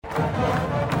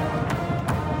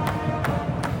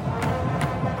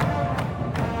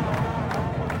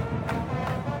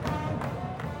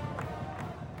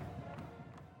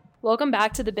Welcome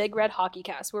back to the Big Red Hockey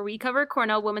Cast, where we cover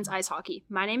Cornell women's ice hockey.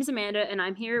 My name is Amanda, and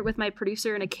I'm here with my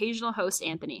producer and occasional host,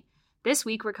 Anthony. This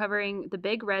week, we're covering the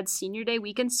Big Red Senior Day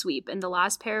weekend sweep and the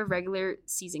last pair of regular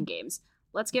season games.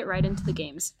 Let's get right into the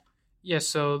games. Yes,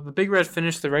 so the Big Red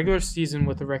finished the regular season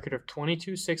with a record of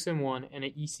 22-6-1 and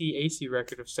an ECAC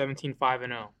record of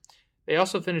 17-5-0. They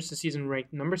also finished the season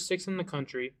ranked number 6 in the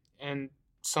country, and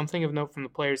something of note from the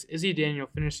players, Izzy Daniel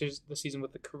finishes the season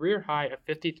with a career high of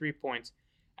 53 points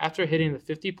after hitting the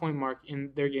 50-point mark in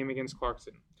their game against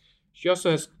Clarkson. She also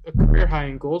has a career high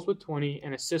in goals with 20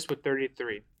 and assists with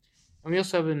 33. And we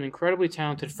also have an incredibly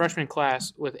talented freshman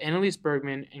class with Annalise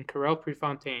Bergman and Carell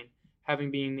Prefontaine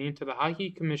having been named to the Hockey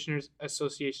Commissioners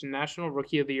Association National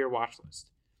Rookie of the Year watch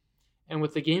list. And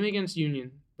with the game against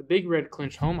Union, the Big Red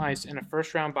clinched home ice and a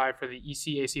first-round bye for the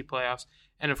ECAC playoffs.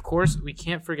 And of course, we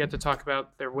can't forget to talk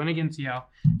about their win against Yale,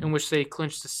 in which they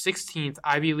clinched the 16th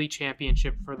Ivy League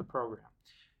championship for the program.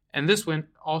 And this win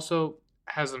also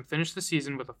has them finish the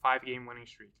season with a 5-game winning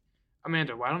streak.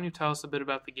 Amanda, why don't you tell us a bit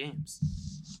about the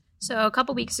games? So a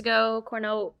couple weeks ago,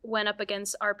 Cornell went up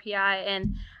against RPI,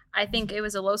 and I think it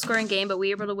was a low-scoring game, but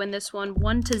we were able to win this one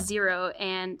 1-0,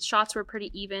 and shots were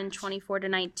pretty even,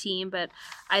 24-19. But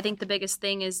I think the biggest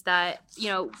thing is that,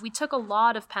 we took a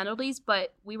lot of penalties,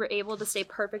 but we were able to stay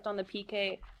perfect on the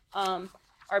PK.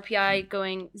 RPI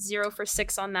going 0 for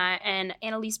 6 on that, and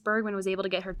Annalise Bergman was able to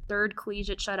get her third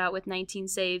collegiate shutout with 19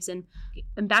 saves in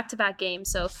back-to-back games,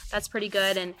 so that's pretty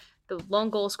good. And the lone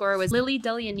goal scorer was Lily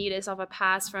Delianides off a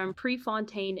pass from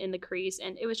Prefontaine in the crease,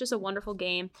 and it was just a wonderful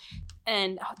game,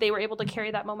 and they were able to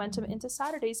carry that momentum into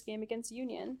Saturday's game against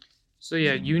Union. So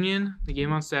yeah, Union, the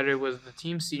game on Saturday was the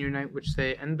team's senior night, which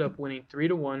they ended up winning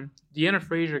 3-1. Deanna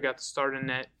Frazier got the start in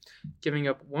net, giving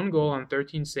up 1 goal on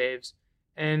 13 saves.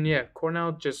 And yeah,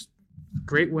 Cornell, just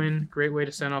great win, great way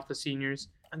to send off the seniors.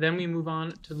 And then we move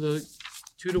on to the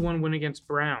 2-1 win against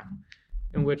Brown,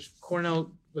 in which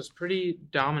Cornell was pretty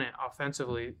dominant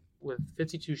offensively with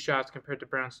 52 shots compared to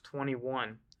Brown's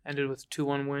 21. Ended with a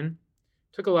 2-1 win.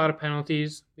 Took a lot of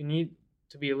penalties. We need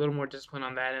to be a little more disciplined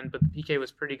on that end, but the PK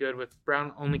was pretty good, with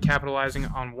Brown only capitalizing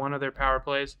on one of their power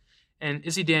plays. And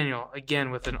Izzy Daniel, again,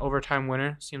 with an overtime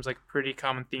winner. Seems like a pretty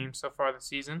common theme so far this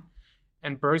season.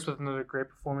 And Bergs with another great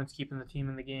performance, keeping the team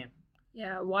in the game.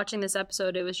 Yeah, watching this game,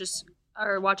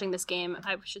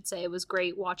 I should say, it was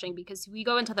great watching, because we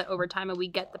go into the overtime and we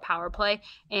get the power play,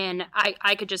 and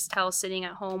I could just tell sitting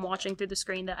at home watching through the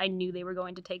screen that I knew they were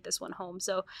going to take this one home.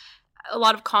 So a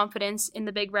lot of confidence in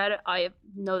the Big Red. I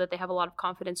know that they have a lot of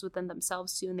confidence within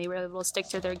themselves too, and they were able to stick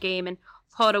to their game and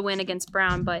pull out a win against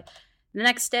Brown. But the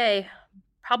next day,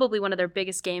 probably one of their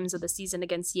biggest games of the season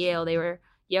against Yale,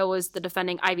 Yale was the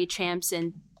defending Ivy champs,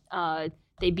 and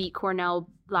they beat Cornell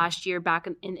last year back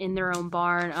in their own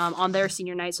barn on their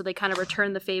senior night. So they kind of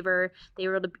returned the favor. They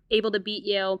were able to beat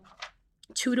Yale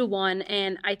 2-1,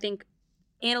 and I think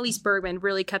Annalise Bergman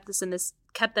really kept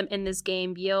them in this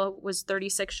game. Yale was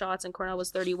 36 shots and Cornell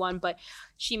was 31, but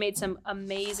she made some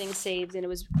amazing saves, and it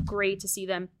was great to see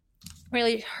them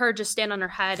really her just stand on her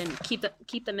head and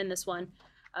keep them in this one.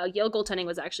 Yale goaltending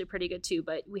was actually pretty good too,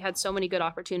 but we had so many good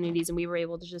opportunities, and we were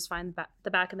able to just find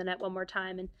the back of the net one more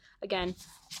time. And again,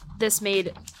 this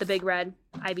made the Big Red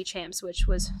Ivy champs, which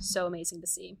was so amazing to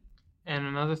see. And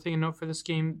another thing to note for this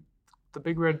game, the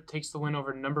Big Red takes the win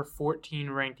over number 14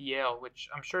 ranked Yale, which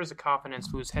I'm sure is a confidence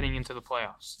boost heading into the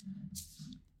playoffs.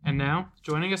 And now,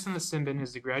 joining us in the Simbin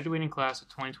is the graduating class of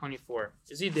 2024,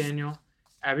 Izzy Daniel,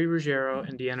 Abby Ruggiero,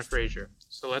 and Deanna Frazier.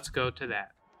 So let's go to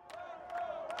that.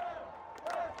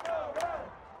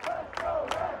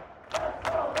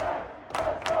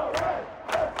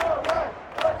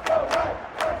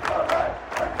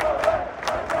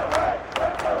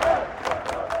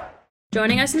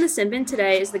 Joining us in the Simbin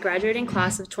today is the graduating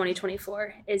class of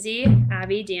 2024. Izzy,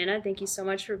 Abby, Deanna, thank you so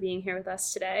much for being here with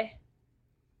us today.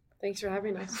 Thanks for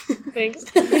having us. Thanks.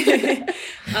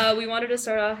 We wanted to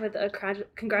start off with a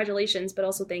congratulations, but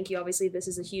also thank you. Obviously, this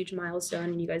is a huge milestone,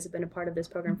 and you guys have been a part of this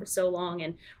program for so long,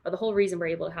 and are the whole reason we're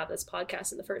able to have this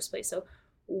podcast in the first place. So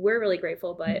we're really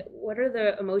grateful, but what are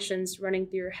the emotions running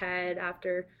through your head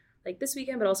after this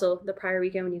weekend, but also the prior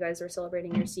weekend when you guys were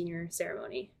celebrating your senior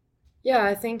ceremony? Yeah,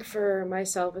 I think for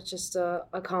myself, it's just a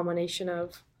combination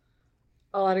of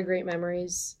a lot of great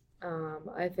memories.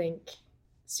 I think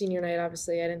senior night,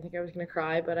 obviously, I didn't think I was going to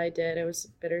cry, but I did. It was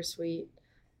bittersweet.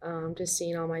 Just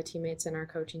seeing all my teammates and our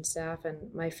coaching staff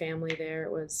and my family there,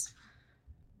 it was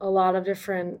a lot of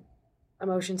different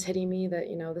emotions hitting me that,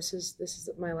 this is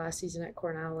my last season at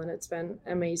Cornell, and it's been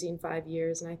amazing 5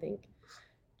 years. And I think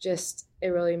just it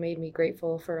really made me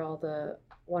grateful for all the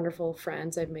wonderful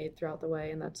friends I've made throughout the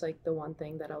way, and that's like the one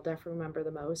thing that I'll definitely remember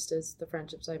the most is the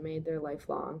friendships I've made. They're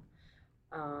lifelong.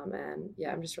 And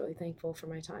yeah, I'm just really thankful for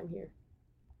my time here.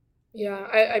 Yeah,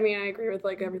 I mean, I agree with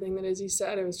like everything that Izzy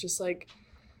said. It was just like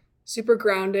super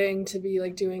grounding to be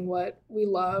like doing what we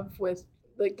love with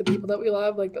like the people that we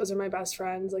love. Like those are my best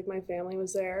friends. Like my family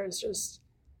was there. It's just,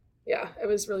 yeah, it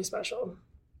was really special.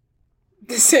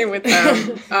 The same with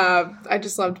them. I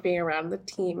just loved being around the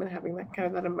team and having that kind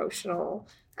of that emotional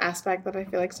aspect that I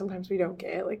feel like sometimes we don't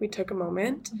get. Like we took a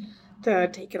moment to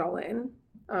take it all in.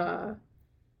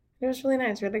 It was really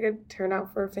nice. We had a good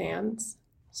turnout for fans.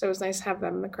 So it was nice to have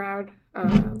them in the crowd.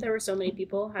 There were so many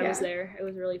people. I was there. It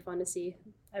was really fun to see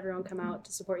everyone come out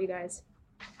to support you guys.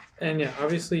 And yeah,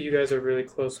 obviously you guys are really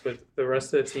close with the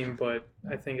rest of the team, but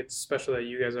I think it's special that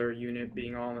you guys are a unit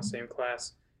being all in the same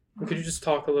class. And could you just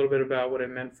talk a little bit about what it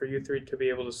meant for you three to be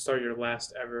able to start your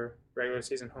last ever regular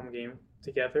season home game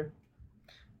together?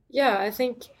 Yeah, I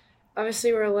think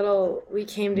obviously we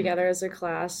came together as a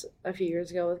class a few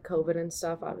years ago with COVID and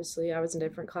stuff. Obviously, I was in a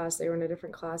different class, they were in a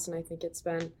different class, and I think it's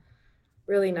been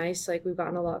really nice. Like, we've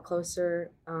gotten a lot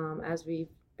closer as we've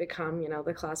become,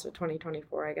 the class of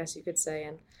 2024, I guess you could say.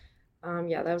 And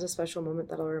yeah, that was a special moment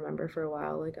that I'll remember for a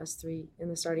while. Like, us three in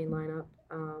the starting lineup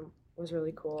was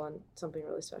really cool and something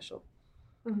really special.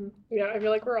 Mm-hmm. Yeah, I feel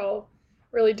like we're all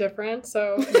really different,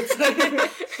 so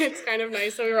it's kind of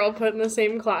nice that we were all put in the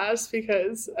same class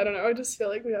because I don't know, I just feel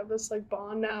like we have this like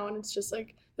bond now, and it's just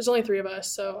like there's only three of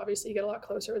us, so obviously you get a lot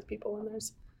closer with people when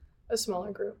there's a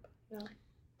smaller group. Yeah,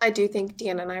 I do think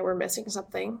Deanna and I were missing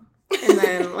something, and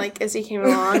then like Izzy came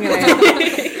along, and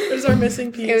it was our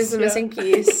missing piece. It was the missing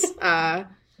piece, but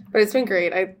it's been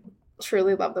great. I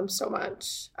truly love them so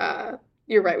much.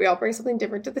 You're right. We all bring something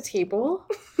different to the table.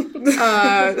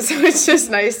 So it's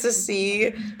just nice to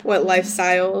see what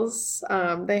lifestyles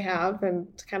they have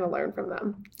and to kind of learn from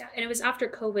them. Yeah, and it was after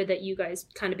COVID that you guys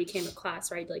kind of became a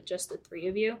class, right? Like just the three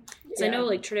of you. So Yeah. I know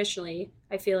like traditionally,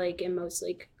 I feel like in most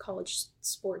like college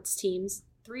sports teams,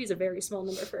 3 is a very small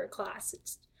number for a class.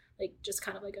 It's like just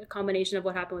kind of like a combination of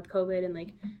what happened with COVID and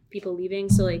like people leaving.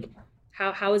 So like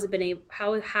how has it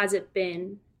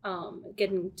been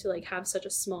getting to like have such a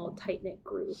small tight-knit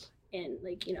group, and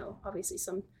like obviously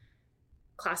some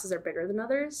classes are bigger than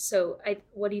others, so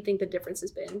what do you think the difference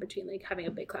has been between like having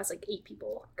a big class like 8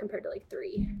 people compared to like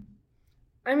 3?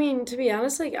 I mean, to be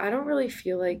honest, like I don't really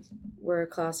feel like we're a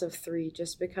class of 3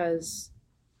 just because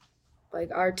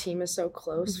like our team is so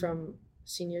close from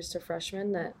seniors to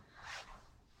freshmen that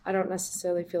I don't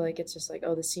necessarily feel like it's just like,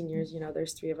 oh, the seniors,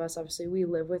 there's 3 of us. Obviously, we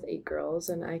live with 8 girls,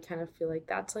 and I kind of feel like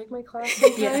that's like my class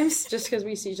sometimes, just because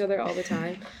we see each other all the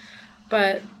time.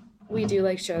 But we do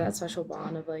like share that special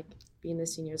bond of like being the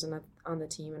seniors on the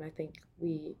team, and I think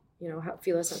we,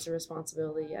 feel a sense of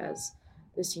responsibility as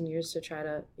the seniors to try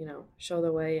to, show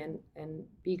the way and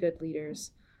be good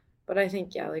leaders. But I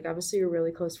think, yeah, like obviously we're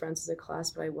really close friends as a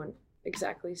class, but I wouldn't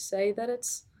exactly say that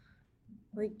it's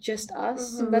like just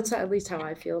us. Mm-hmm. That's at least how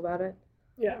I feel about it.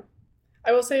 Yeah,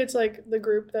 I will say it's like the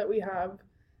group that we have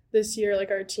this year,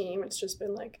 like our team, it's just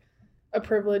been like a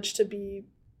privilege to be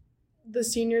the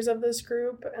seniors of this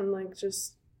group, and like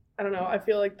just I don't know, I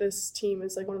feel like this team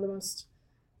is like one of the most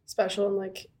special and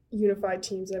like unified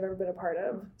teams I've ever been a part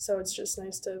of. So it's just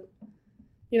nice to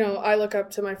I look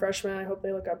up to my freshmen, I hope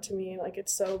they look up to me, like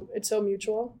it's so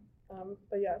mutual.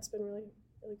 But yeah, it's been really,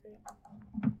 really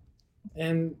great.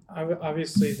 And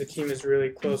obviously the team is really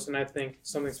close, and I think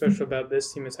something special about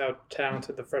this team is how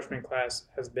talented the freshman class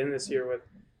has been this year, with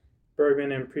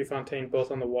Bergman and Prefontaine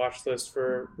both on the watch list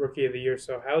for Rookie of the Year.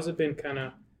 So how's it been kind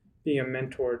of being a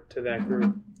mentor to that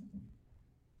group?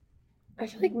 I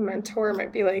feel like mentor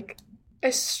might be like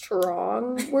a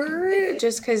strong word,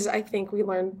 just because I think we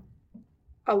learned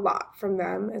a lot from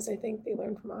them as I think they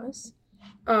learned from us.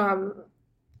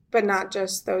 But not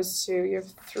just those 2. You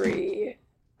have 3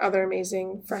 other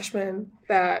amazing freshmen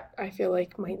that I feel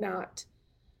like might not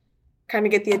kind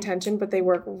of get the attention, but they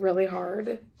work really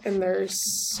hard and they're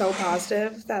so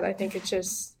positive that I think it's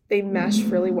just they mesh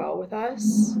really well with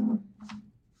us.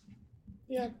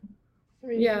 Yeah.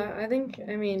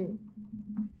 I mean,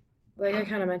 like I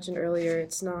kind of mentioned earlier,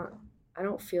 I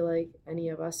don't feel like any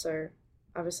of us are,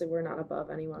 obviously we're not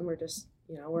above anyone. We're just,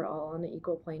 we're all on an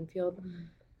equal playing field.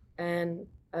 Mm-hmm. And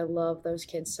I love those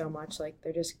kids so much. Like,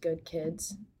 they're just good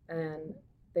kids, and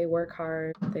they work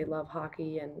hard. They love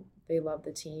hockey, and they love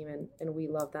the team, and we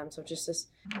love them. So just this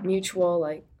mutual,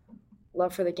 like,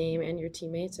 love for the game and your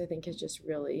teammates, I think has just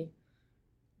really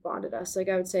bonded us. Like,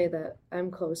 I would say that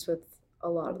I'm close with a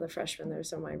lot of the freshmen. They're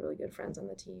some of my really good friends on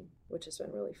the team, which has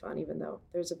been really fun, even though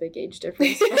there's a big age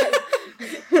difference.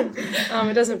 But,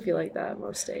 it doesn't feel like that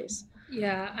most days.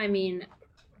 Yeah, I mean,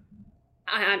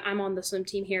 I'm on the swim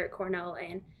team here at Cornell,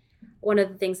 and one of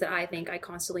the things that I think I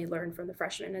constantly learn from the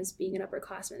freshmen as being an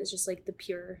upperclassman is just like the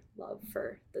pure love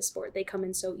for the sport. They come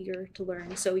in so eager to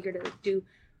learn, so eager to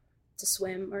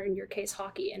swim, or in your case,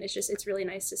 hockey, and it's really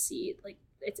nice to see. Like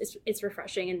it's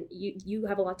refreshing, and you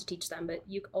have a lot to teach them, but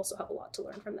you also have a lot to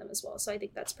learn from them as well. So I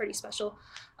think that's pretty special.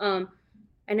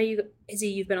 I know Izzy,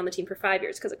 you've been on the team for 5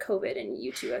 years because of COVID, and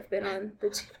you two have been on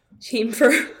the team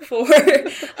for 4.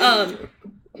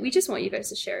 We just want you guys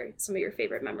to share some of your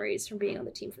favorite memories from being on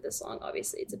the team for this long.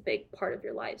 Obviously, it's a big part of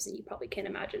your lives, and you probably can't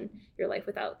imagine your life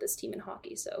without this team in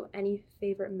hockey. So any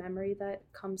favorite memory that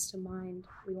comes to mind,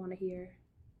 we want to hear.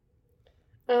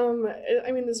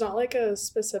 I mean, there's not like a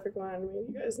specific one. I mean,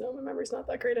 you guys know my memory's not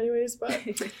that great anyways, but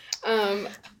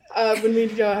when we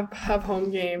go have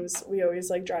home games, we always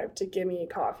like drive to Gimme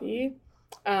Coffee,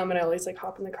 and I always like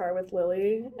hop in the car with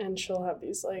Lily, and she'll have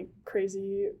these like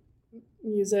crazy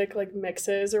music like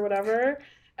mixes or whatever,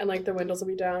 and like the windows will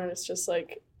be down, and it's just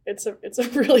like it's a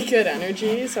really good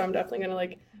energy. So I'm definitely gonna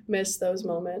like miss those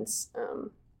moments,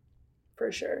 for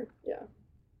sure. Yeah.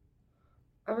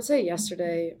 I would say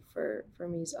yesterday for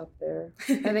me's up there.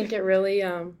 I think it really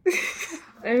I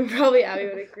mean, probably Abby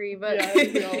would agree, but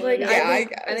Yeah,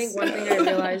 I think one thing I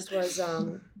realized was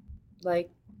like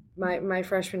my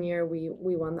freshman year we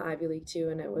won the Ivy League too,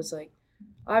 and it was like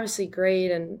obviously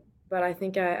great, but I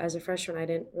think as a freshman I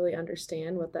didn't really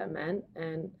understand what that meant,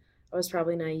 and I was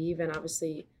probably naive, and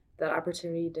obviously that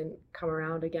opportunity didn't come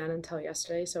around again until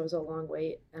yesterday, so it was a long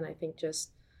wait, and I think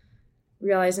just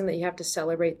realizing that you have to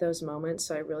celebrate those moments.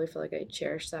 So I really feel like I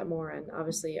cherish that more. And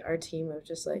obviously our team was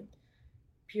just like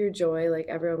pure joy. Like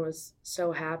everyone was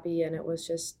so happy, and it was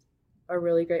just a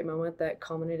really great moment that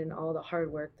culminated in all the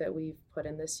hard work that we've put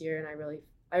in this year. And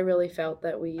I really felt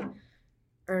that we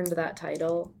earned that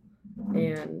title.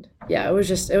 And yeah, it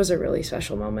was a really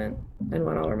special moment, and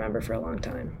one I'll remember for a long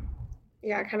time.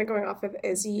 Yeah, kind of going off of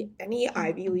Izzy, any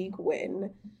Ivy League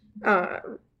win,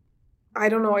 I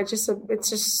don't know, it's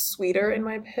just sweeter in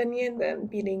my opinion than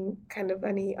beating kind of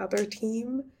any other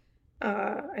team.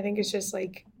 I think it's just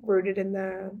like rooted in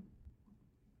the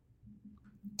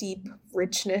deep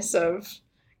richness of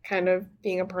kind of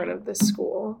being a part of this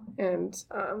school, and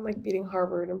like beating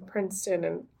Harvard and Princeton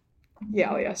and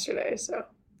Yale yesterday. So.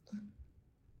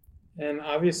 And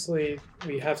obviously,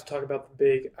 we have to talk about the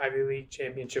big Ivy League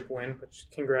championship win, which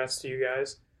congrats to you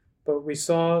guys. But we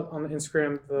saw on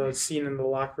Instagram the scene in the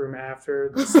locker room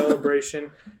after the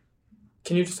celebration.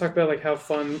 Can you just talk about like how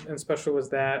fun and special was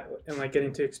that, and like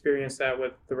getting to experience that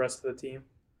with the rest of the team?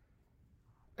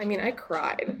 I mean, I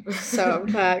cried, so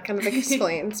that kind of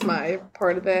explains my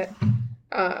part of it.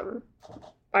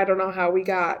 I don't know how we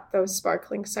got those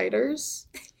sparkling ciders.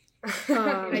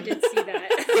 I did see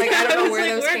that. Like, I don't know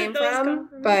where those came from,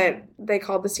 but they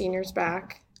called the seniors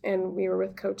back, and we were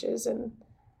with coaches, and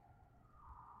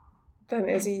then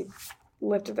Izzy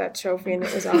lifted that trophy, and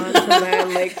it was on. And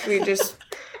then, like,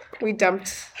 we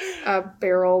dumped a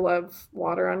barrel of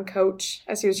water on Coach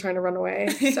as he was trying to run away.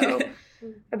 So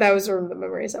that was one of the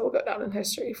memories that will go down in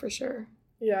history for sure.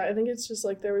 Yeah, I think it's just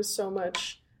like there was so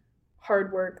much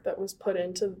hard work that was put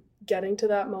into getting to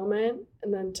that moment,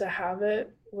 and then to have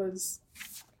it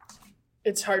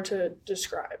it's hard to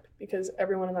describe, because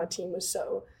everyone on that team was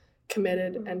so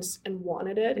committed and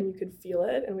wanted it, and you could feel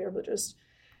it, and we were able to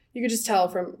you could just tell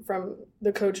from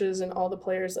the coaches and all the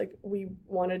players, like, we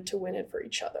wanted to win it for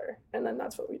each other, and then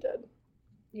that's what we did.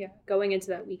 Yeah, going into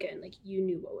that weekend, like, you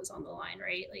knew what was on the line,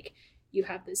 right? Like, you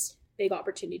have this big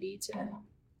opportunity to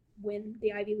win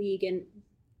the Ivy League, and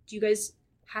do you guys,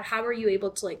 how are you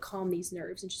able to, like, calm these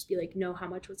nerves and just be like, know how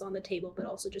much was on the table, but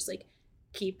also just, like,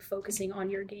 keep focusing on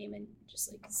your game and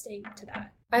just, like, staying to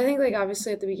that? I think, like,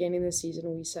 obviously at the beginning of the season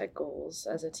we set goals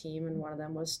as a team, and one of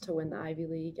them was to win the Ivy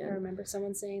League. And I remember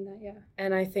someone saying that, yeah.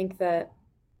 And I think that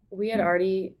we had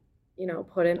already,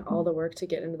 put in all the work to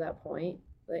get into that point.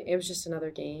 Like, it was just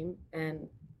another game, and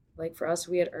like for us,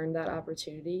 we had earned that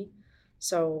opportunity.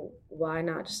 So why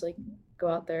not just like go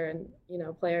out there and,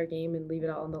 play our game and leave it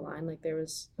all on the line? Like, there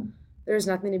was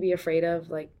nothing to be afraid of,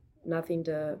 like nothing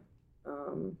to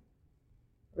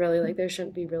really, like, there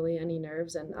shouldn't be really any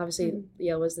nerves. And obviously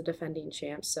Yale was the defending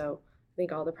champs, so I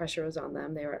think all the pressure was on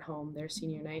them. They were at home, their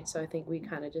senior night. So I think we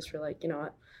kind of just were like, you know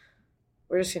what,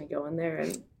 we're just going to go in there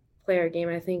and play our game.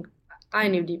 And I think I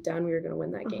knew deep down we were going to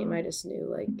win that game. I just knew,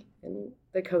 like, and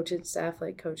the coach and staff,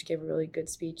 like, Coach gave a really good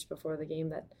speech before the game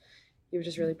that he was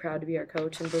just really proud to be our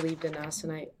coach and believed in us.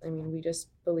 And I mean, we just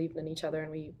believed in each other,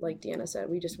 and we, like Deanna said,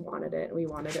 we just wanted it, and we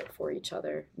wanted it for each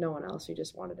other. No one else. We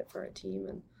just wanted it for our team.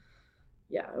 And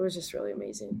yeah, it was just really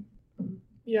amazing.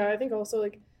 Yeah, I think also,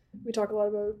 like, we talk a lot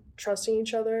about trusting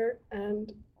each other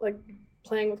and like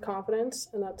playing with confidence,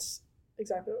 and that's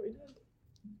exactly what we did.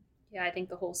 Yeah, I think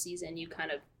the whole season you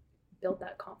kind of built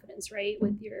that confidence, right?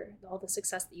 With all the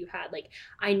success that you had. Like,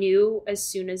 I knew as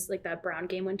soon as like that Brown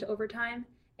game went to overtime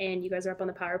and you guys are up on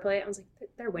the power play, I was like,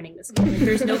 they're winning this game. Like,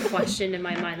 there's no question in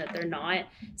my mind that they're not.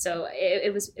 So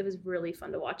it was really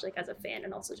fun to watch, like, as a fan,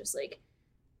 and also just like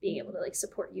being able to like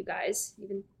support you guys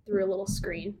even through a little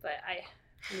screen. But I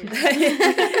knew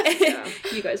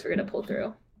that you guys were gonna pull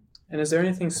through. And is there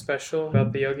anything special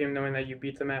about the Yale game, knowing that you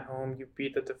beat them at home, you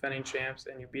beat the defending champs,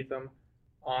 and you beat them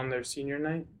on their senior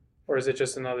night? Or is it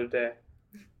just another day?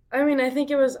 I mean, I think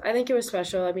it was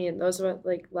special. I mean, those were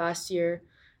like last year,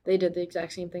 they did the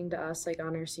exact same thing to us. Like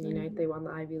on our senior night, they won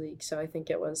the Ivy League. So I think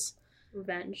it was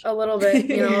Revenge. a little bit.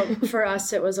 You know, for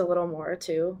us, it was a little more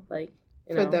too. Like,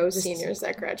 you know, For those just, seniors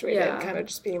that graduated, kind of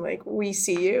just being like, we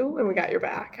see you and we got your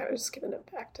back. Kind of just giving it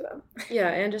back to them. Yeah,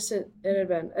 and just it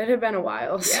had been a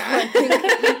while. So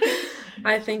Yeah.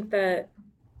 I think that,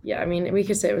 yeah, I mean, we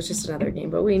could say it was just another game,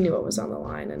 but we knew it was on the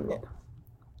line, and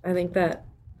I think that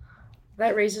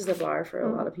raises the bar for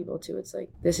a lot of people too. It's like,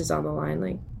 this is on the line,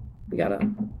 like, we gotta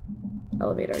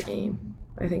elevate our game.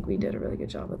 I think we did a really good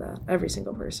job of that, every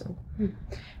single person.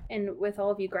 And with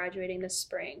all of you graduating this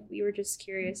spring, we were just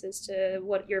curious as to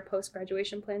what your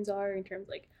post-graduation plans are in terms of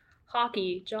like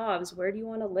hockey, jobs, where do you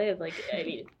want to live? Like, I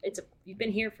mean, you've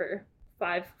been here for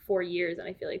 4 years, and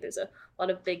I feel like there's a lot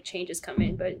of big changes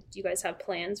coming, but do you guys have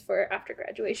plans for after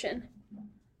graduation?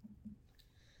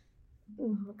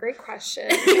 Great question.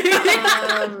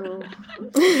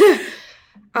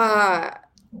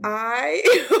 I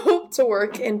hope to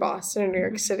work in Boston or New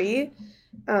York City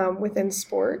within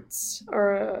sports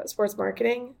or sports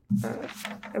marketing.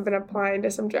 I've been applying to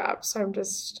some jobs, so I'm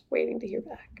just waiting to hear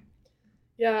back.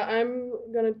 Yeah, I'm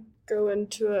going to go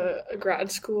into a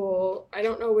grad school. I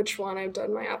don't know which one. I've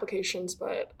done my applications,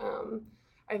 but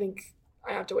I think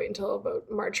I have to wait until about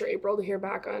March or April to hear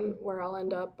back on where I'll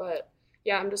end up. But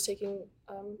yeah, I'm just taking,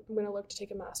 I'm going to look to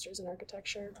take a master's in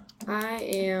architecture. I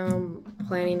am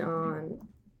planning on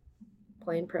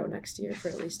playing pro next year for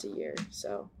at least a year.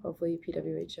 So hopefully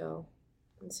PWHL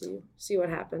and see what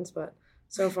happens. But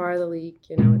so far the league,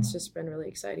 you know, it's just been really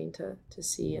exciting to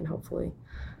see, and hopefully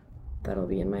that'll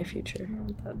be in my future.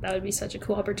 That would be such a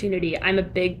cool opportunity. I'm a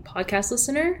big podcast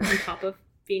listener on top of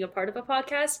being a part of a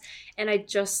podcast, and I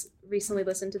just recently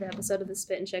listened to the episode of the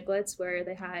Spit and Chicklets where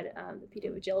they had the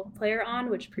PWHL player on,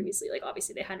 which previously, like,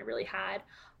 obviously they hadn't really had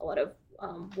a lot of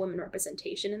women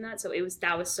representation in that, so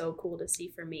that was so cool to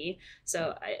see for me.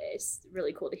 So it's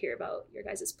really cool to hear about your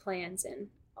guys' plans and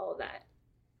all of that.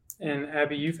 And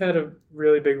Abby, you've had a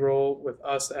really big role with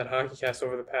us at HockeyCast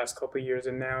over the past couple of years,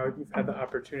 and now you've had the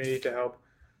opportunity to help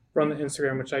run the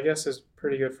Instagram, which I guess is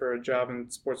pretty good for a job in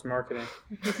sports marketing.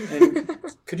 And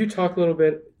could you talk a little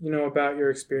bit, you know, about your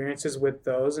experiences with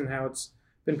those and how it's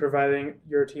been providing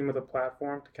your team with a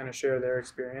platform to kind of share their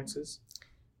experiences?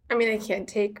 I mean, I can't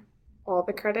take all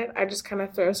the credit. I just kind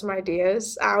of throw some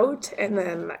ideas out, and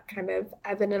then kind of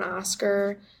Evan and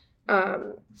Oscar,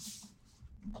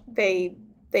 they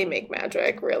make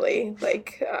magic, really.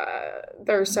 Like,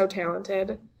 they're so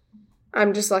talented.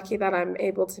 I'm just lucky that I'm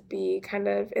able to be kind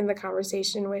of in the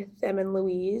conversation with them and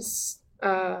Louise.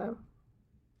 I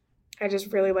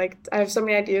just really I have so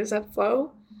many ideas that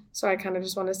flow, so I kind of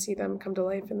just want to see them come to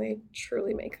life, and they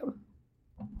truly make them.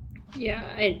 Yeah,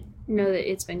 I know that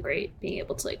it's been great being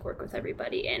able to work with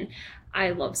everybody, and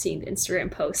I love seeing the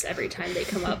Instagram posts every time they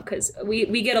come up, because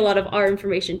we get a lot of our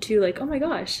information too, like, oh my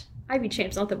gosh, Ivy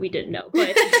champs, not that we didn't know,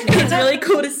 but it's really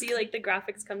cool to see the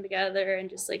graphics come together and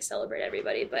just celebrate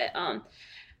everybody. But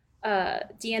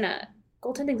Deanna,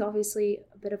 goaltending's obviously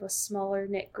a bit of a smaller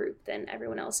knit group than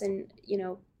everyone else, and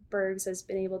Bergs has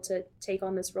been able to take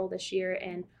on this role this year,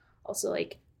 and also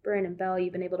Brian and Belle,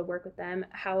 you've been able to work with them.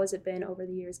 How has it been over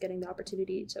the years getting the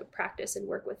opportunity to practice and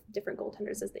work with different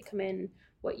goaltenders as they come in,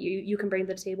 what you can bring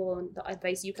to the table and the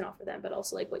advice you can offer them, but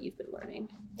also what you've been learning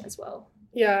as well?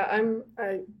 Yeah,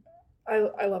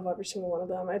 I love every single one of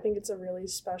them. I think it's a really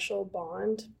special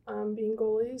bond being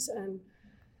goalies. And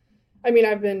I mean,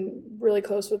 I've been really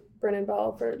close with Brennan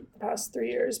Bell for the past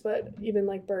 3 years, but even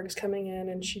Berg's coming in,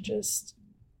 and she just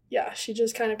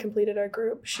kind of completed our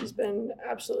group. She's been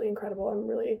absolutely incredible. I'm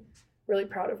really, really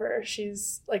proud of her.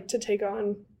 She's to take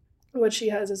on what she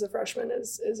has as a freshman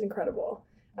is incredible.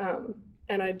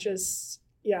 And I just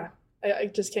can't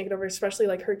get over, especially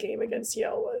her game against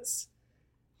Yale was,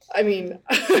 I mean,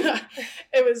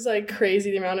 it was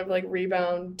crazy the amount of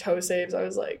rebound toe saves. I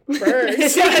was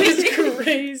Bergs, that is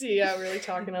crazy. Yeah, really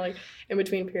talking to in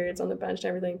between periods on the bench and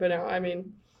everything. But no, I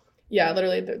mean, yeah,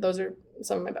 literally, those are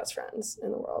some of my best friends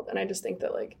in the world. And I just think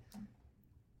that, like,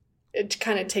 it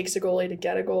kind of takes a goalie to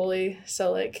get a goalie.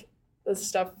 So, like, this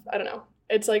stuff, I don't know.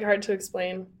 It's, like, hard to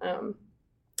explain.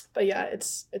 But, yeah,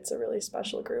 it's a really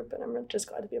special group, and I'm just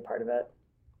glad to be a part of it.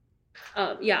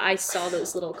 Yeah, I saw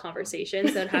those little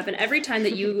conversations that happen every time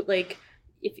that you, like,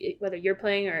 whether you're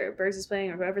playing or Bergs is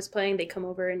playing or whoever's playing, they come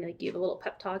over and, like, you have a little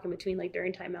pep talk in between, like,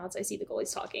 during timeouts. I see the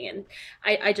goalies talking, and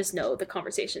I just know the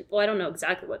conversation. Well, I don't know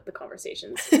exactly what the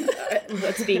conversations,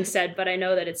 what's being said, but I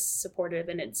know that it's supportive,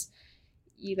 and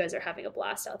you guys are having a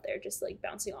blast out there, just, like,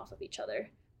 bouncing off of each other.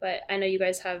 But I know you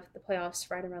guys have the playoffs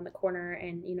right around the corner,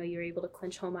 and, you know, you're able to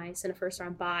clinch home ice in a first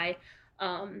round bye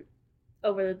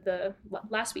over the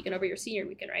last weekend, over your senior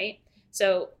weekend, right?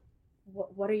 So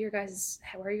where are your guys'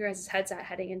 heads at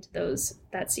heading into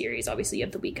that series? Obviously you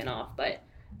have the weekend off, but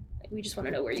we just want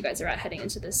to know where you guys are at heading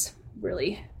into this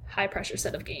really high pressure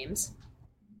set of games.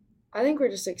 I think we're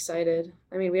just excited.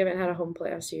 I mean, we haven't had a home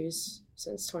playoff series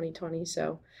since 2020,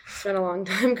 so it's been a long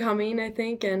time coming, I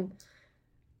think, and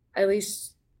at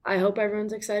least I hope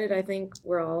everyone's excited. I think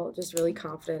we're all just really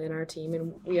confident in our team,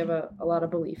 and we have a lot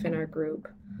of belief in our group.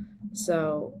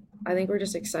 So I think we're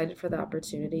just excited for the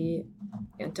opportunity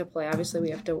and to play. Obviously,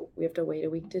 we have to wait a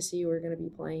week to see who we're going to be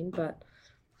playing, but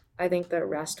I think the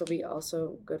rest will be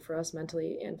also good for us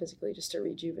mentally and physically, just to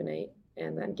rejuvenate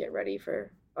and then get ready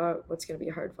for what's going to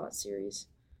be a hard-fought series.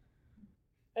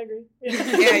 I agree.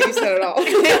 Yeah, you said it all.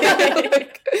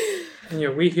 And, you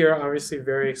know, we here are obviously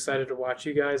very excited to watch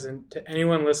you guys. And to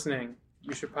anyone listening,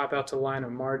 you should pop out to Line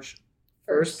on March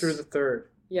 1st through the 3rd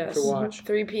Yes, to watch.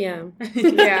 3 p.m.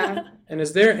 Yeah. And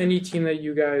is there any team that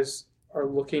you guys are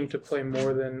looking to play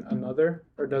more than another,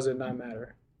 or does it not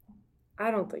matter?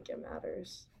 I don't think it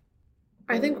matters.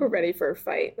 I think we're ready for a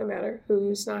fight, no matter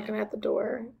who's knocking at the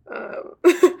door.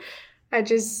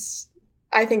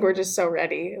 I think we're just so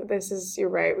ready. You're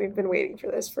right. We've been waiting for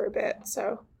this for a bit,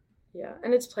 so. Yeah,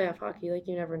 and it's playoff hockey. Like,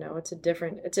 you never know. It's a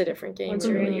different game. Once it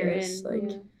you're really in, you're is. in.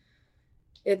 Like,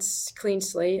 it's clean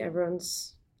slate.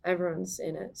 Everyone's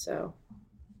in it. So,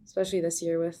 especially this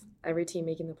year with every team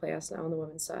making the playoffs now on the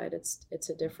women's side, it's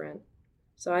a different.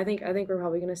 So I think we're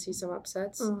probably going to see some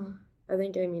upsets. Mm. I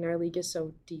mean, our league is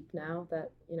so deep now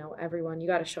that, you know, you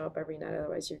got to show up every night,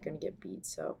 otherwise you're going to get beat.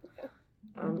 So,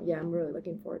 yeah, I'm really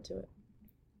looking forward to it.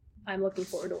 I'm looking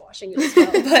forward to watching it as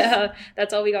well. But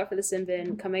that's all we got for the Sim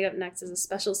Bin. Coming up next is a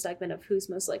special segment of Who's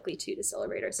Most Likely to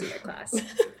celebrate our senior class.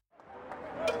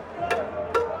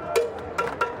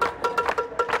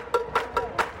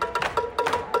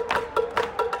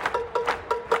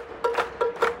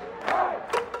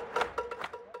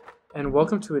 And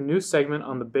welcome to a new segment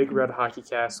on the Big Red Hockey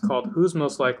Cast called Who's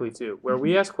Most Likely To, where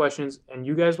we ask questions and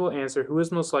you guys will answer who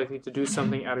is most likely to do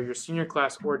something out of your senior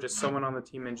class or just someone on the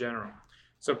team in general.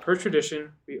 So per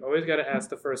tradition, we always got to ask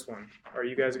the first one. Are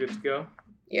you guys good to go?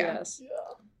 Yeah. Yes.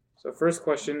 So first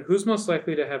question, who's most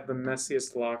likely to have the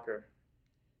messiest locker?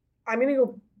 I'm going to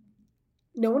go,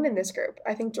 no one in this group.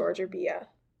 I think George or Bia.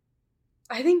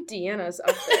 I think Deanna's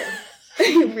up there.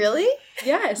 Really?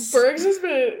 Yes. Bergs has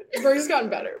gotten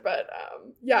better, but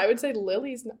yeah, I would say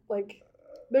Lily's like,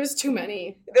 there's too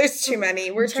many. There's too many.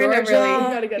 We're trying Georgia, to really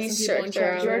gotta get be some people in strict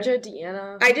charge. around it. Georgia,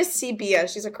 Deanna. I just see Bia.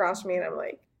 She's across from me, and I'm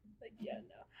like, Yeah,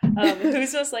 no.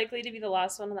 Who's most likely to be the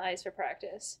last one on the ice for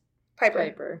practice?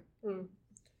 Piper. Mm.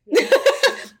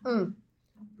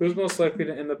 Who's most likely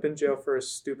to end up in jail for a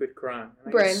stupid crime? And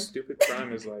I Bryn. guess stupid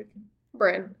crime is like...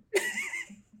 Bryn.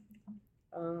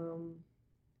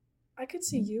 I could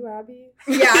see you, Abby.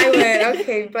 Yeah, I would.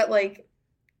 Okay, but like,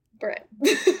 Bryn.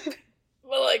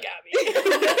 Well, like Abby.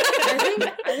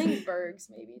 I think Bergs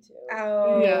maybe too.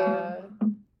 Oh.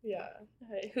 Yeah.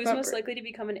 Okay. Who's Not most Brit. likely to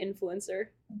become an influencer?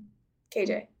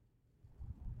 KJ.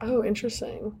 Oh,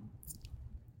 interesting.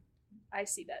 I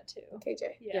see that too.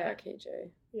 KJ. Yeah,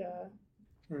 KJ. Yeah.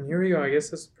 And here we go. I guess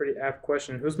this is a pretty apt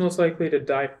question. Who's most likely to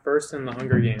die first in the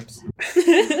Hunger Games?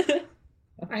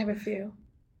 I have a few.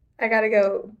 I gotta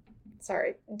go.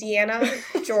 Sorry.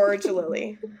 Deanna, George,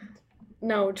 Lily.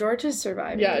 No, George is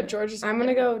surviving. Yeah, George is. I'm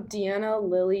gonna go Deanna,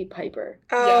 Lily, Piper.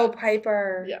 Oh, Yeah.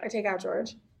 Piper. Yeah. I take out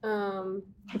George. Um,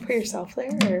 You put yourself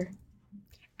there? Or?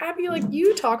 Abby, like,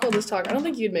 you talk all this talk. I don't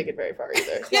think you'd make it very far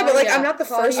either. Yeah, but like, Claudia. I'm not the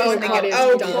first Claudia's one to out. get. Claudia's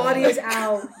Oh, done. Claudia's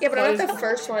out. Yeah, but I'm not the Claudia's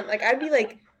first gone. one. Like, I'd be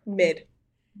like mid.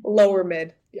 Lower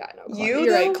mid. Yeah, I know. You, You're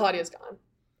though? right. Claudia's gone.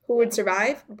 Who would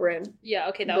survive? Bryn. Yeah,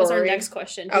 okay, that was our Rory. next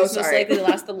question. Oh, Who's most sorry. likely to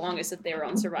last the longest if they were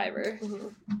on Survivor?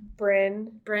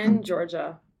 Bryn. Bryn,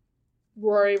 Georgia.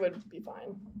 Rory would be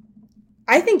fine.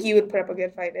 I think you would put up a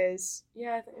good fight, Iz.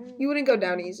 Yeah, You wouldn't go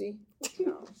down easy.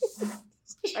 no.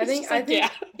 I think Yeah,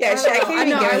 I I can't even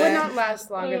know, give I it would a- not last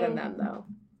longer than them though.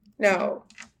 No.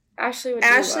 Ashley would.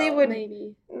 Ashley do well, would-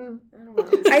 maybe. Mm. I don't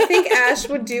know. I think Ash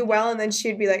would do well, and then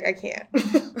she'd be like, I can't.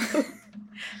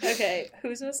 Okay,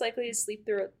 who's most likely to sleep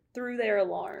through their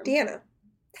alarm? Deanna.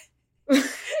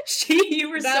 You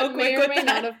were That so may quick or with may that.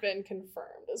 not have been confirmed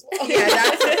as well. Yeah,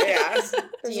 that's yeah.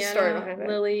 There's a story behind Deanna, it.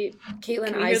 Lily, Caitlin, Can we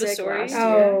hear the Isaac story? last year.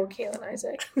 Oh, Caitlin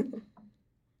Isaac. Can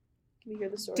we hear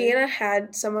the story? Deanna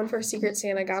had someone for Secret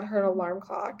Santa got her an alarm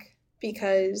clock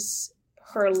because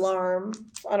her alarm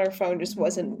on her phone just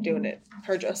wasn't doing it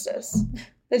her justice.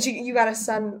 Then you got a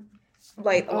sunlight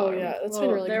Oh alarm. yeah, that's Well,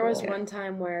 been really there cool. was one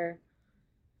time where,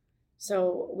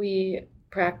 so we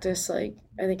practiced, like,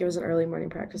 I think it was an early morning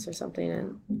practice or something,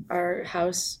 and our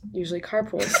house usually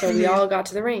carpools, so we all got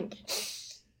to the rink,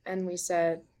 and we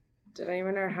said, did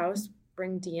anyone in our house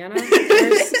bring Deanna?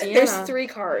 Where's Deanna? There's 3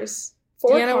 cars.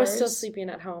 4 Deanna cars. was still sleeping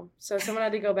at home, so someone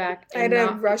had to go back I had and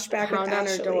to knock- rush back with pound on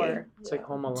her Ashley. door It's like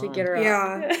Home Alone. to get her up.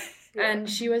 Yeah. And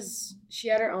she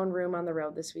had her own room on the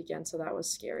road this weekend, so that was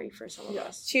scary for some of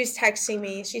us. She was texting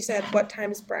me. She said, "What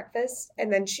time's breakfast?" And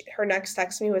then her next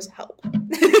text to me was, "Help."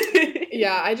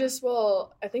 Yeah, I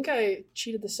think I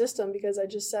cheated the system because I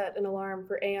just set an alarm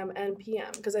for AM and PM.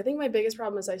 Because I think my biggest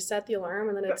problem is I set the alarm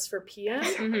and then it's for PM.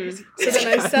 Mhm. So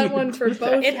then I set one for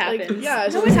both. It like, happens. yeah. No,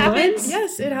 so it it's- happens.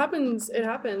 Yes, it happens. It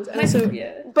happens. And My- so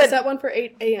yeah. I set one for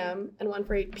 8 AM and one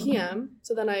for 8 PM.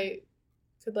 So then I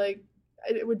could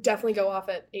it would definitely go off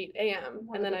at 8 AM.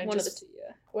 And then one of the two,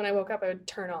 yeah. when I woke up, I would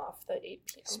turn off the 8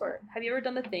 PM. Smart. Have you ever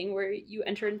done the thing where you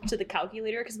enter into the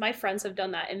calculator? Because my friends have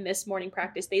done that and missed morning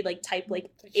practice. They type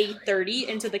 8:30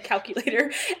 into the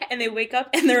calculator, and they wake up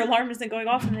and their alarm isn't going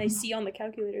off, and they see on the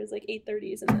calculator it's like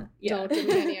 8:30, isn't it? Yeah. Don't give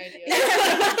me any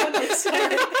idea.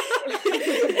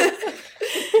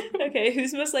 Okay,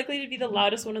 who's most likely to be the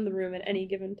loudest one in the room at any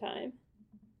given time?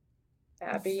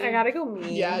 Abby. I gotta go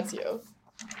me. Yeah, it's you.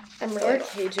 I'm Or really.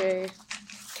 KJ.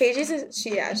 KJ's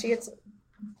she gets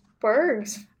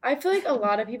Bergs. I feel like a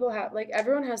lot of people have,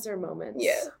 everyone has their moments.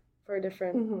 Yeah. For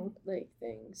different, Mm-hmm.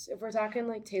 things. If we're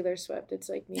talking, Taylor Swift, it's,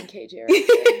 me and KJ are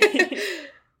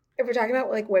If we're talking about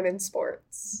women's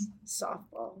sports,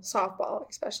 softball.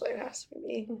 especially, it has to be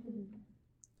me.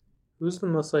 Who's the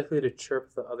most likely to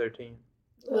chirp the other team?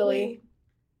 Lily.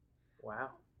 Wow.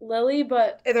 Lily,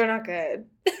 but, They're not good.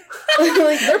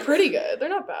 They're pretty good. They're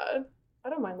not bad. I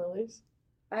don't mind lilies.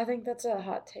 I think that's a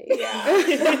hot take.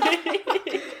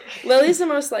 Yeah. Lily's the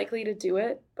most likely to do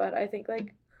it, but I think,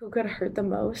 who could hurt the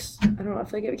most? I don't know. I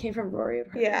feel like if it came from Rory, it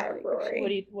would hurt Yeah, Lily.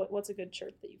 Rory. What's a good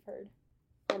chirp that you've heard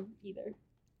from either?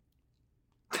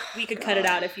 We could cut it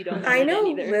out if you don't. I want it know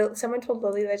in either. someone told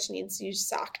Lily that she needs to use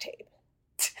sock tape.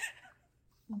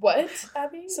 What,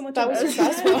 Abby? Someone that told was us. your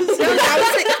best one. No,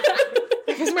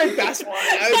 that was my best one.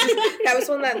 That was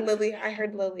one that Lily. I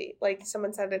heard Lily.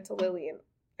 Someone said it to Lily, and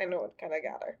I know it kind of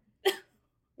got her.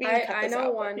 We can cut I this know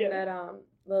out, one yeah. that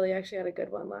Lily actually had a good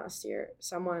one last year.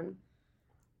 Someone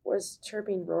was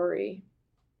chirping Rory,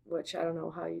 which I don't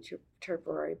know how you chirp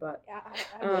Rory, but Yeah,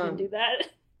 I wouldn't do that.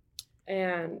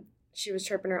 and she was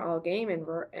chirping her all game, and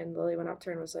Lily went up to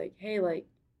her and was like, "Hey,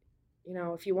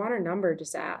 if you want her number,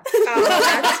 just ask." Oh,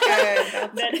 that's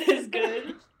good. That is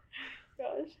good.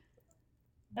 Gosh.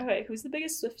 Okay, who's the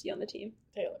biggest Swiftie on the team?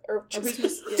 Taylor. Or who's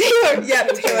most, Taylor, yeah,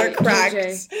 Taylor KJ.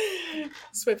 cracked.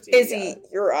 Swiftie. Izzy, yeah.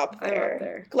 you're up I'm there. up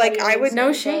there. I would.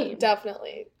 No shame.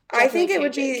 Definitely. I think it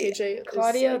would Definitely be KJ is,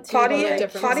 Claudia, like, too, Claudia. but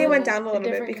different Claudia level. went down a little bit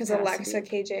different because capacity. Alexa,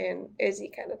 KJ, and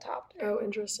Izzy kind of topped her. Oh,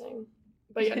 interesting.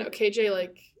 But yeah, no, KJ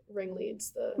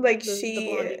ringleads the She-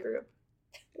 the Blondie group.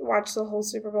 Watched the whole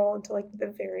Super Bowl until the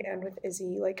very end with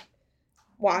Izzy,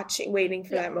 waiting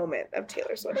for that moment of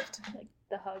Taylor Swift. like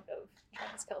the hug of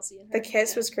Travis Kelce and her. The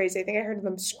kiss was crazy. I think I heard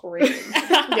them scream.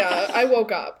 Yeah, I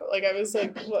woke up. I was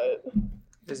like, what?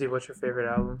 Izzy, what's your favorite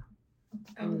album?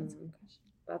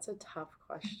 That's a tough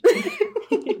question.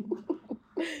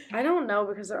 I don't know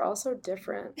because they're all so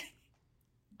different.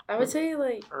 I would say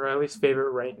Or at least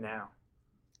favorite right now?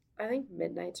 I think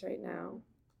Midnight's right now.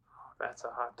 Oh, that's a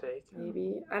hot take.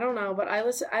 Maybe. I don't know, but I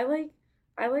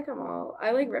like them all.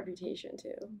 I like Reputation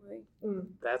too.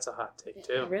 That's a hot take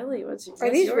too. Really? What's Are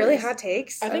these really yours? hot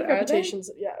takes? I think Are they? Reputation's,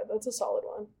 yeah, that's a solid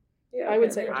one. Yeah, I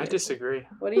would okay. say I disagree.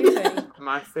 What do you think?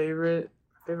 My favorite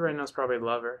right now is probably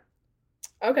Lover.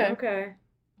 Okay.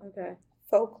 Okay.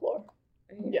 Folklore.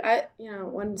 Yeah.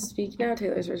 When Speak Now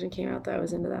Taylor's version came out, that I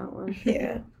was into that one.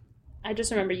 Yeah. I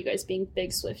just remember you guys being big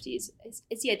Swifties.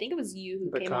 Izzy, I think it was you who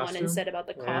The came on costume? and said about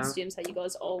the Yeah. costumes, how you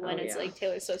guys all when Oh, it's yeah.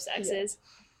 Taylor Swift's exes.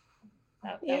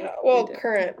 That Yeah. was- Well,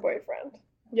 current boyfriend.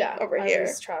 Yeah. Over I here.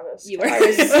 was Travis. You were. I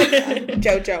was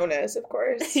Joe Jonas, of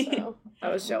course. So.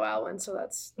 That was Joe Alwyn, so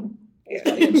that's Yeah.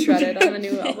 gotta get shredded on the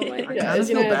new album. I I think. Yeah, kind of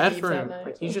Izzy feel and I had bad beef for that him.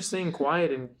 night. He's just staying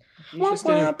quiet and He's just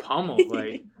getting pummeled.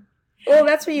 Like, Well,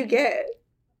 that's what you get.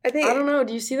 I don't know.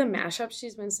 Do you see the mashup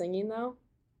she's been singing though?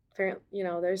 Apparently,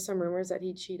 there's some rumors that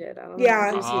he cheated. I don't know. Yeah.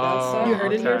 Do you see that stuff? You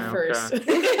heard it here Okay. first.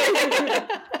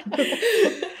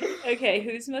 Okay,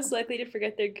 who's most likely to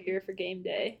forget their gear for game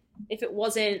day if it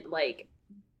wasn't like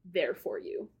there for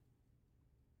you?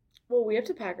 Well, we have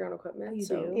to pack our own equipment, You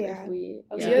so do? Yeah. if we,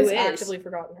 Oh, She so yeah. has who is? actively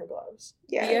forgotten her gloves.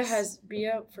 Yes.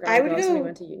 Bia forgot I I would when go- we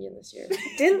went to Union this year.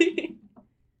 Didn't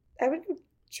I would go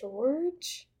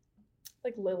George?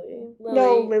 Like Lily.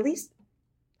 No, Lily's.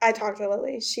 I talked to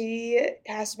Lily. She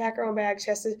has to pack her own bag.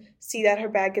 She has to see that her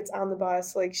bag gets on the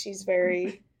bus. Like, she's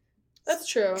very. That's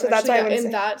true. So that's why I would in say-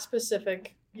 that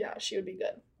specific, she would be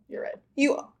good. You're right.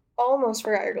 You almost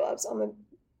forgot your gloves on the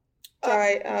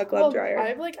glove dryer.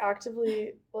 I've like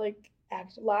actively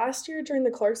last year during the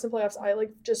Clarkson playoffs, I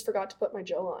like just forgot to put my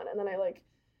Jill on, and then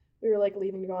we were like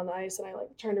leaving to go on the ice, and I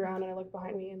like turned around and I looked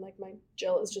behind me, and like my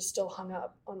Jill is just still hung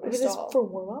up on my Was this stall. for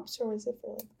warm ups or was it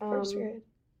for like first Um, period?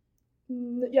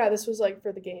 Yeah, this was like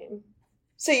for the game.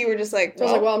 So you were just like, So I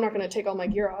was like, well, I'm not gonna take all my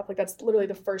gear off. Like that's literally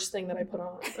the first thing that I put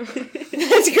on.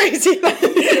 that's crazy.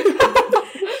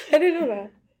 I didn't know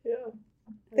that. Yeah.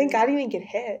 Thank God you didn't get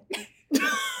hit.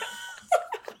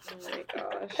 Oh my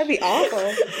gosh. That'd be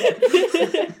awful.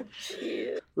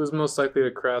 who's most likely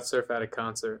to crowd surf at a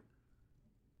concert?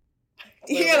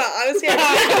 You got an honest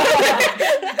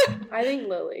answer. I think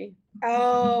Lily.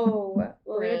 Oh,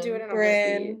 Lily would do it in a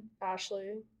Bryn. heartbeat.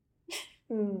 Ashley.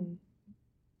 Hmm.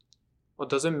 Well,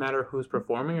 does it matter who's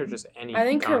performing or just any? I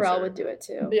think concert? Carell would do it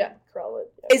too. Yeah, Carell would.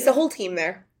 Is the whole team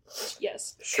there?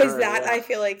 Yes. Because Sure, that, yeah. I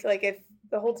feel like if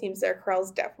the whole team's there,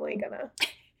 Carell's definitely gonna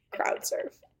crowd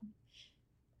surf.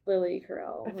 Lily,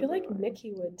 Carell. I feel like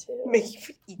Nikki would too. Make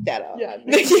you eat that up. Yeah,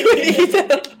 Mickey would eat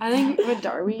that up. I think with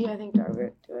Darby, would do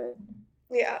it.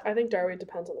 Yeah. I think Darby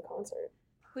depends on the concert.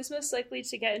 Who's most likely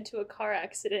to get into a car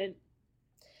accident?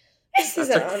 This is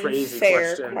That's an a crazy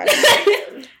unfair question.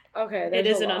 question. Okay, It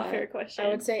there's is a an lot. unfair question. I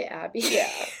would say Abby. Yeah.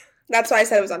 That's why I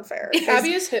said it was unfair. 'Cause-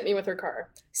 Abby has hit me with her car.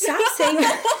 Stop saying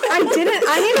that.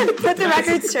 I need to put the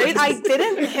record straight. I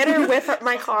didn't hit her with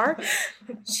my car.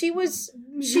 She You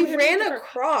hit ran me with her-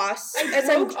 across. I as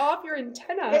I'm- broke off your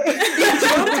antenna. You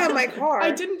jumped on my car.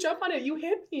 I didn't jump on it. You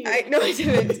hit me. No, I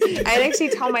didn't. I'd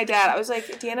actually tell my dad. I was like,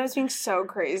 Deanna was being so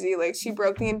crazy. Like, she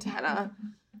broke the antenna.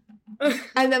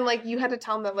 And then, like, you had to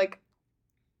tell him that, like,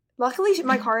 luckily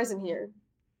my car isn't here.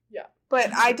 Yeah. But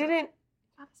I didn't.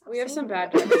 We have some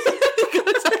bad drivers.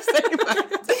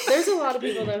 There's a lot of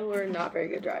people though who are not very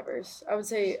good drivers. I would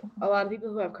say a lot of people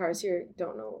who have cars here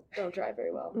don't drive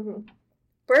very well. Mhm.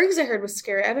 Bergs, I heard, was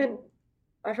scary.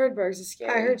 I've heard Bergs is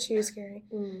scary. I heard she was scary.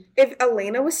 Mm. If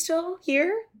Elena was still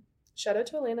here, Shout out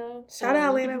to Elena. shout out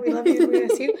Elena, we love you, we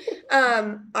miss you.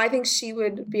 I think she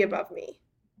would be above me.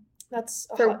 That's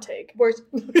a For- hot take. We're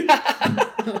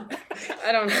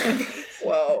I don't know.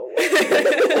 whoa.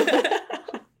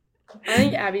 I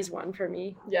think Abby's one for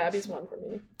me. Yeah, Abby's one for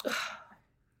me.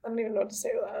 I don't even know what to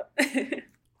say to that.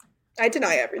 I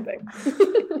deny everything.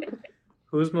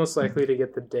 Who's most likely to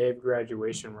get the day of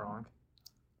graduation wrong?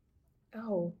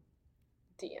 Oh.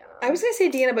 Deanna. I was gonna say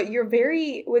Deanna, but you're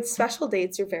with special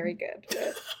dates, you're very good.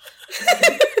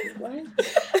 What?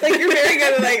 Like, you're very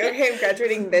good at, like, okay, I'm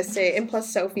graduating this day, and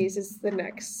plus Sophie's is the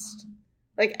next,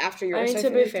 like, after yours. I mean, I to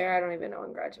feel be like. fair, I don't even know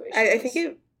when graduation I is.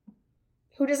 think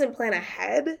who doesn't plan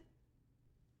ahead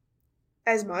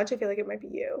as much, I feel like it might be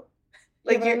you.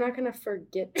 Like, Like, I'm you're, not gonna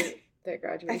forget that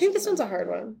graduation. I think this one's a hard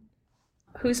one.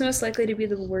 Who's most likely to be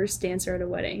the worst dancer at a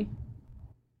wedding?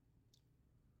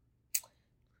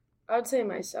 I would say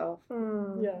myself.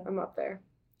 Yeah. I'm up there.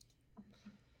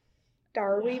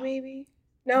 Darby, maybe?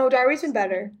 No, Darby's been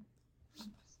better.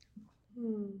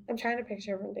 Hmm. I'm trying to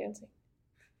picture everyone dancing.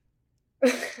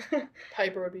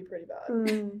 Piper would be pretty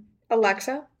bad.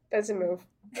 Alexa, that's a move.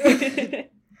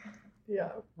 Yeah.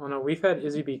 Well, no, we've had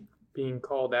Izzy being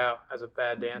called out as a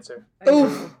bad dancer.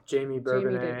 Oof. Jamie Jamie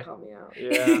Bourbonnais. did call me out.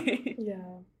 Yeah.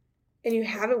 Yeah. And you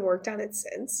haven't worked on it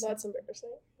since? That's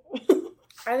embarrassing.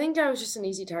 I think that was just an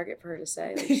easy target for her to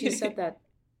say. Like, she said that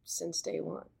since day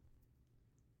one.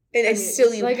 And I it's mean,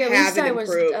 still you like, at haven't least I was-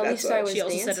 improved. at That's least I what- was She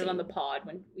also said it dancing. on the pod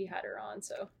when we had her on,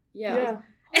 so. Yeah.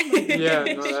 Yeah,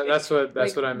 no, that's what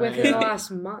Like, I meant. Within Yeah. the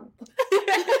last month.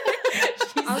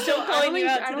 She's Also, still I calling don't you think,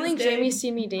 out I to don't this think day. Jamie's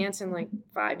seen me dance in like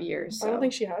 5 years. So. I don't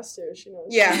think she has to. She knows.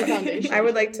 the Yeah, foundation. I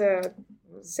would like to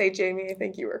say, Jamie, I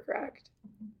think you were correct.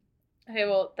 Okay,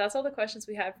 well, that's all the questions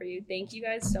we had for you. Thank you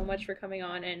guys so much for coming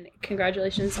on, and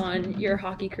congratulations on your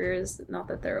hockey careers. Not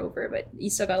that they're over, but you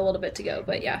still got a little bit to go.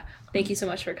 But yeah, thank you so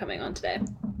much for coming on today.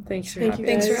 Thanks for Thank having you,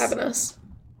 me. Thanks for guys. having us.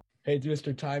 Hey,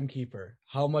 Mr. Timekeeper,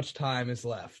 how much time is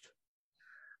left?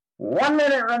 1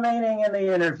 minute remaining in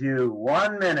the interview.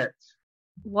 1 minute.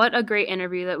 What a great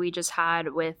interview that we just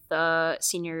had with the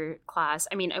senior class.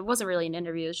 I mean, it wasn't really an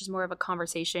interview. It was just more of a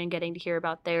conversation, getting to hear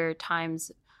about their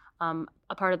times a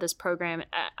part of this program.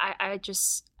 I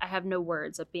have no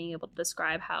words of being able to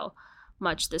describe how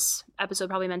much this episode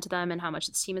probably meant to them and how much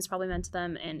this team has probably meant to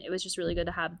them. And it was just really good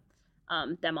to have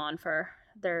them on for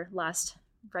their last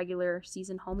regular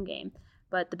season home game.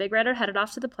 But the Big Red are headed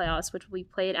off to the playoffs, which will be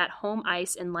played at home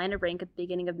ice in Liner Rink at the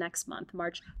beginning of next month,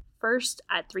 March 1st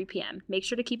at 3 p.m. Make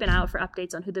sure to keep an eye out for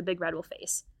updates on who the Big Red will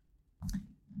face.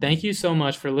 Thank you so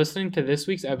much for listening to this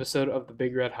week's episode of the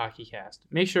Big Red Hockey Cast.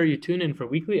 Make sure you tune in for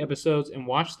weekly episodes and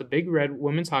watch the Big Red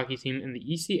women's hockey team in the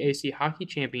ECAC Hockey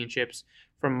Championships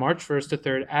from March 1st to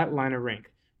 3rd at Liner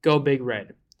Rink. Go Big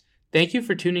Red. Thank you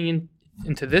for tuning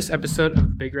into this episode of the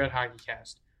Big Red Hockey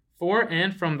Cast. For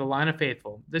and from the Line of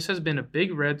Faithful, this has been a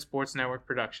Big Red Sports Network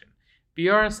production.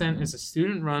 BRSN is a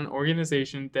student-run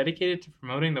organization dedicated to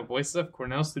promoting the voices of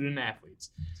Cornell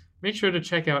student-athletes. Make sure to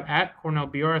check out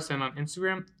 @CornellBRSN on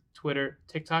Instagram, Twitter,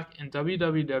 TikTok, and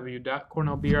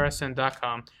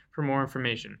www.cornellbrsn.com for more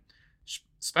information.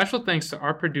 Special thanks to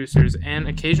our producers and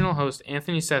occasional host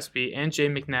Anthony Sespi and Jay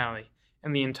McNally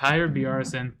and the entire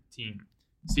BRSN team.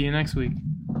 See you next week.